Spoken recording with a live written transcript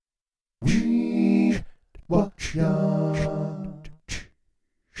We watch ya.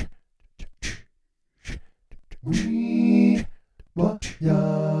 We watch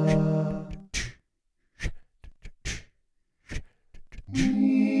ya.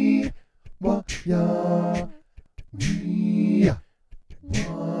 We watch ya. We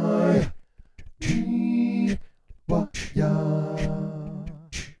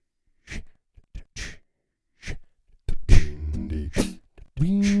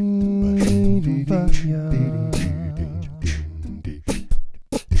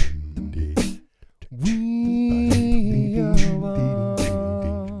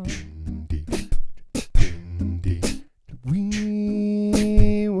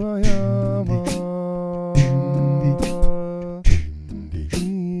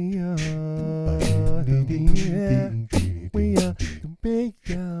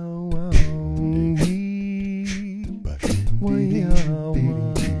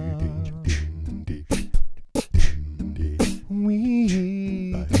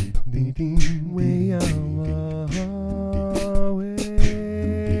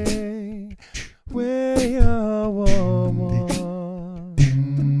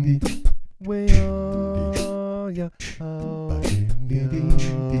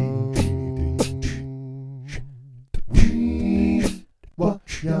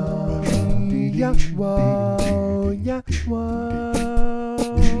why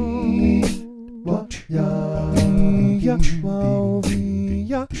we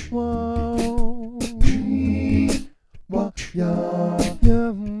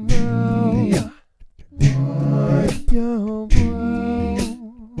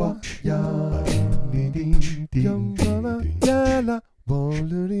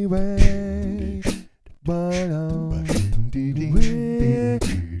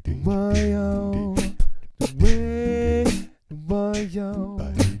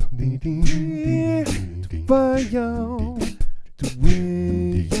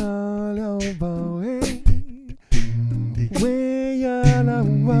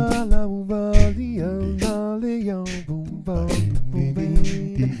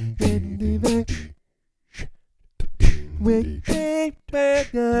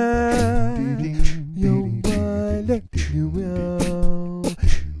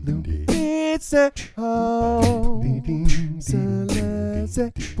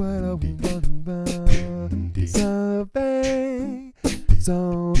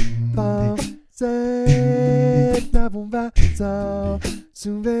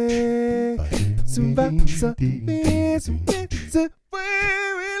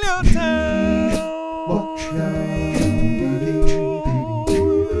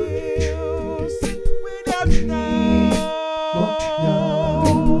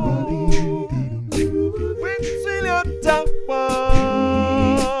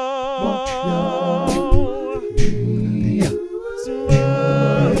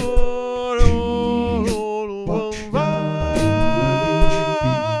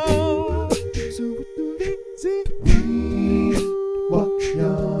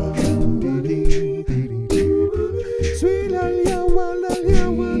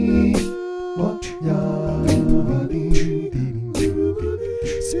ya.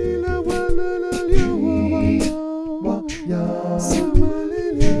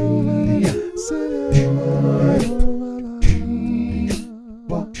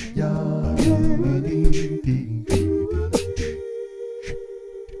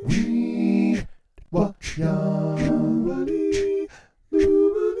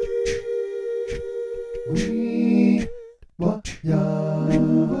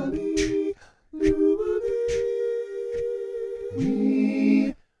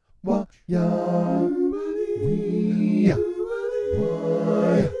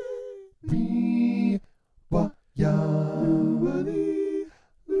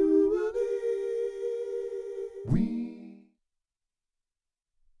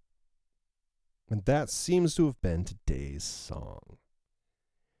 And that seems to have been today's song.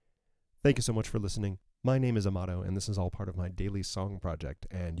 Thank you so much for listening. My name is Amato, and this is all part of my daily song project,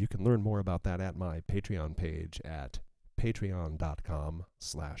 and you can learn more about that at my Patreon page at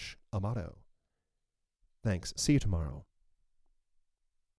patreon.com/Amato. Thanks. See you tomorrow.